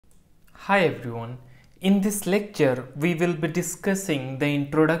Hi everyone. In this lecture, we will be discussing the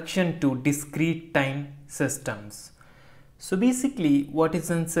introduction to discrete time systems. So basically, what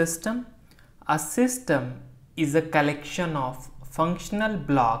is a system? A system is a collection of functional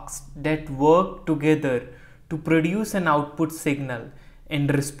blocks that work together to produce an output signal in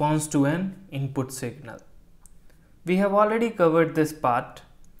response to an input signal. We have already covered this part,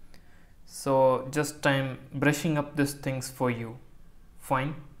 so just I'm brushing up these things for you.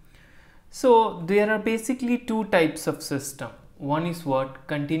 Fine. So there are basically two types of system. One is what?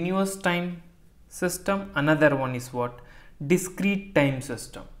 Continuous time system. Another one is what? Discrete time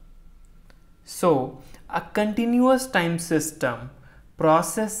system. So a continuous time system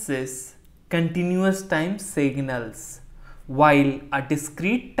processes continuous time signals, while a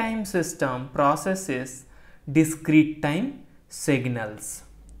discrete time system processes discrete time signals.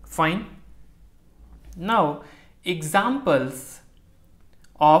 Fine. Now examples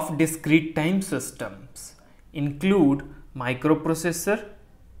of discrete time systems include microprocessor,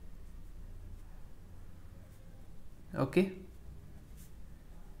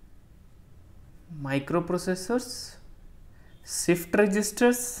 microprocessors, shift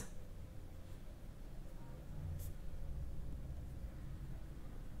registers,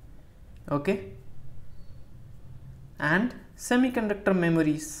 and semiconductor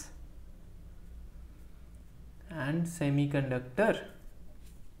memories and semiconductor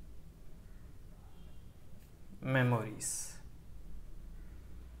memories.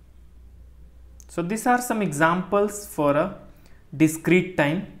 So these are some examples for a discrete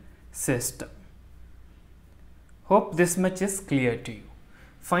time system. Hope this much is clear to you.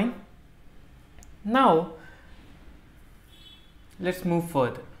 Fine. Now let's move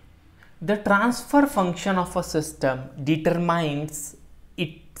further. The transfer function of a system determines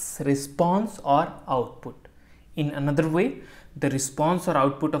its response or output. In another way, the response or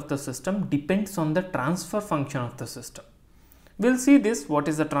output of the system depends on the transfer function of the system. We'll see this, what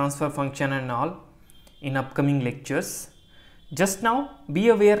is the transfer function and all, in upcoming lectures. Just now be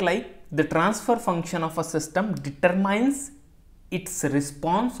aware, like, the transfer function of a system determines its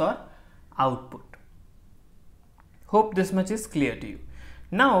response or output. Hope this much is clear to you.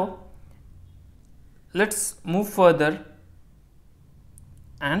 Now let's move further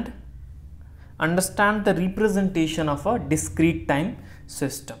and understand the representation of a discrete time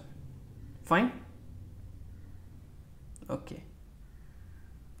system. Fine.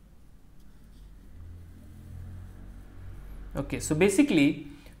 Okay, so basically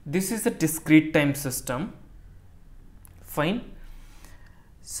this is a discrete time system. Fine.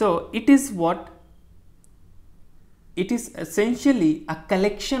 So it is what? It is essentially a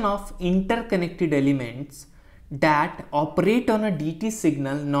collection of interconnected elements that operate on a DT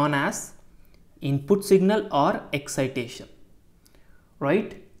signal known as input signal or excitation,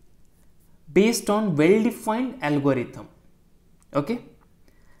 right, based on well-defined algorithm.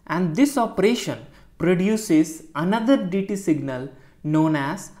 And this operation produces another DT signal known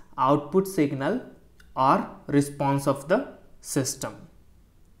as output signal or response of the system.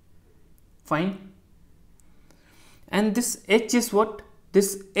 Fine. And this H is what?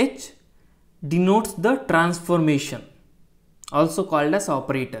 This H denotes the transformation, also called as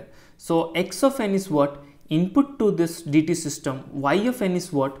operator. So X of n is what? Input to this DT system. Y of n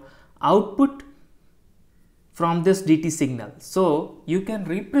is what? Output from this DT signal. So you can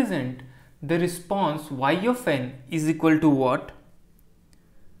represent the response Y of n is equal to what?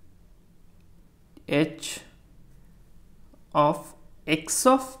 H of X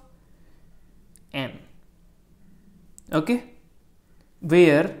of n.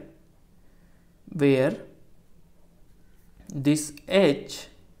 Where this H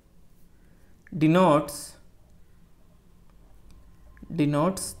denotes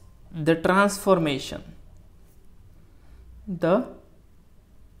the transformation,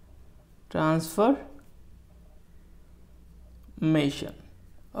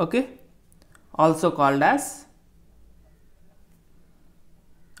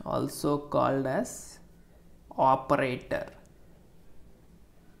 also called as operator.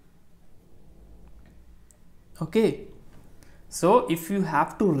 So if you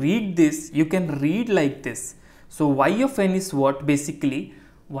have to read this, you can read like this. So Y of n is what? Basically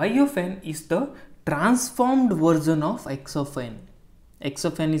Y of n is the transformed version of X of n. X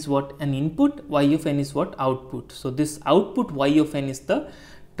of n is what? An input. Y of n is what? Output. So this output Y of n is the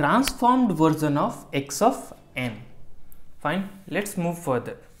transformed version of X of n. Fine. Let's move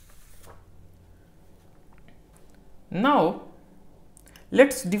further. Now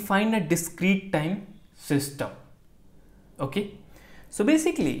let's define a discrete time system. So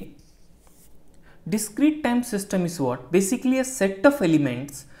basically discrete time system is what? Basically a set of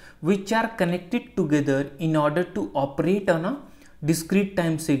elements which are connected together in order to operate on a discrete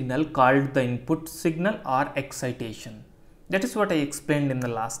time signal called the input signal or excitation. That is what I explained in the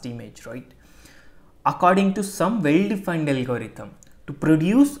last image, right? According to some well-defined algorithm to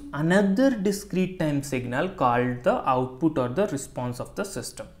produce another discrete time signal called the output or the response of the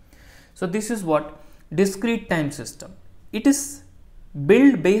system. So this is what discrete time system. It is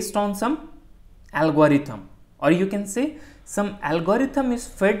built based on some algorithm, or you can say some algorithm is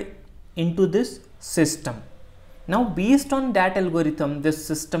fed into this system. Now based on that algorithm, this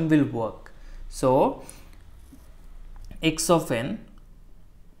system will work. So x of n,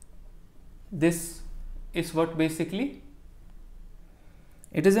 this is what basically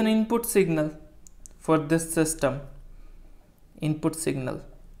it is an input signal for this system, input signal,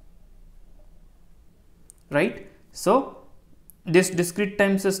 right? So this discrete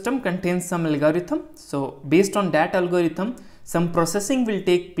time system contains some algorithm. So based on that algorithm, some processing will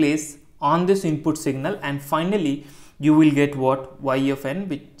take place on this input signal, and finally you will get what? Y of n,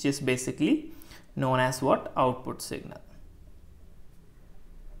 which is basically known as what? Output signal.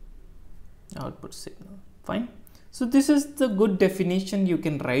 Output signal. Fine. So this is the good definition you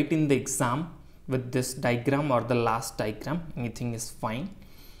can write in the exam with this diagram or the last diagram. Anything is fine.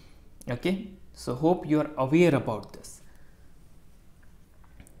 Okay. So hope you are aware about this.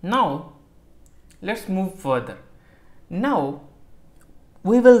 Now let's move further. Now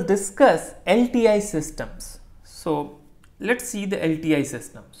we will discuss LTI systems. So let's see the LTI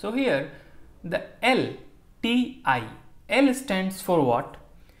system. So here the LTI, L stands for what?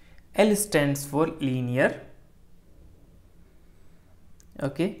 L stands for linear.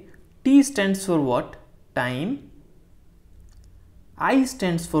 Okay. T stands for what? Time. I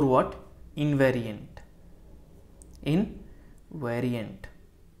stands for what? Invariant. Invariant.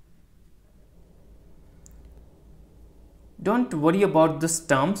 Don't worry about these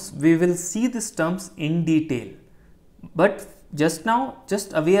terms. We will see these terms in detail. But just now,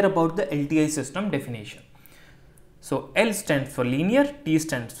 just aware about the LTI system definition. So L stands for linear, T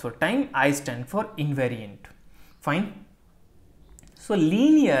stands for time, I stands for invariant. Fine. So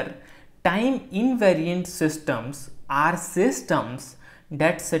linear time invariant systems are systems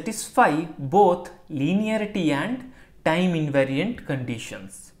that satisfy both linearity and time invariant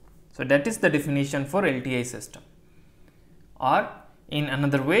conditions. So that is the definition for LTI system. Or in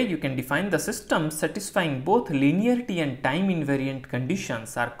another way, you can define the systems satisfying both linearity and time invariant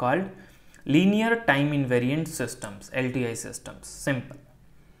conditions are called linear time invariant systems, LTI systems. Simple.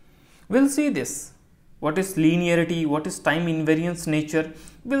 We'll see this. What is linearity? What is time invariance nature?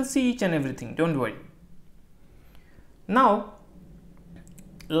 We'll see each and everything. Don't worry. Now,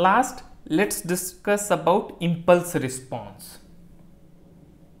 last, let's discuss about impulse response.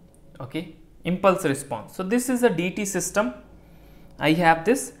 Okay, impulse response. So this is a DT system. I have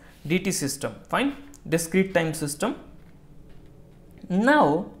this DT system. Fine. Discrete time system.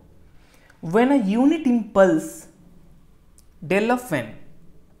 Now, when a unit impulse del of n,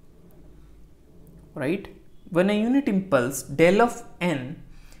 right, when a unit impulse del of n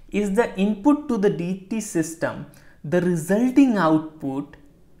is the input to the DT system, the resulting output,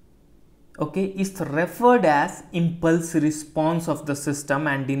 okay, is referred as impulse response of the system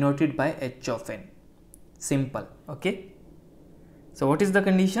and denoted by h of n. Simple. Okay. So what is the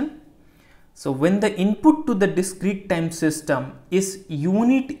condition? So when the input to the discrete time system is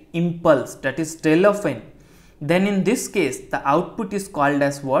unit impulse, that is del of n, then in this case the output is called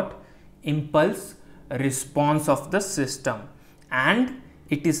as what? Impulse response of the system, and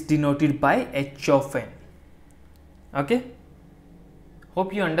it is denoted by h of n. Okay.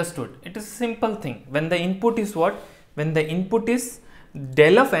 Hope you understood. It is a simple thing. When the input is what? When the input is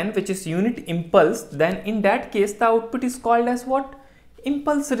del of n, which is unit impulse, then in that case the output is called as what?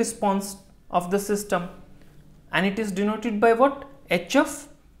 Impulse response of the system, and it is denoted by what? H of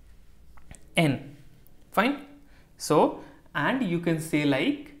n. Fine. So, and you can say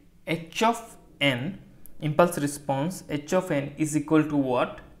like h of n, impulse response, h of n is equal to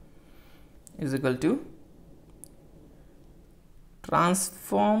what? Is equal to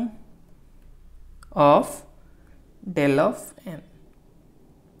transform of del of n.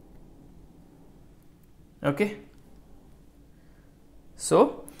 Okay.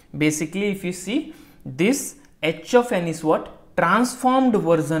 So basically, if you see, this h of n is what? Transformed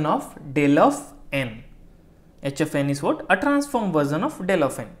version of del of n. H of n is what? A transformed version of del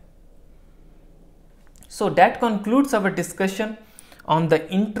of n. So that concludes our discussion on the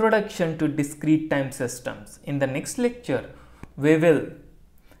introduction to discrete time systems. In the next lecture, we will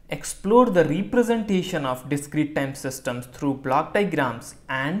explore the representation of discrete time systems through block diagrams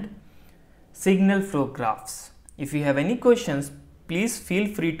and signal flow graphs. If you have any questions, please feel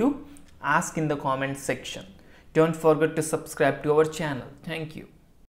free to ask in the comment section. Don't forget to subscribe to our channel. Thank you.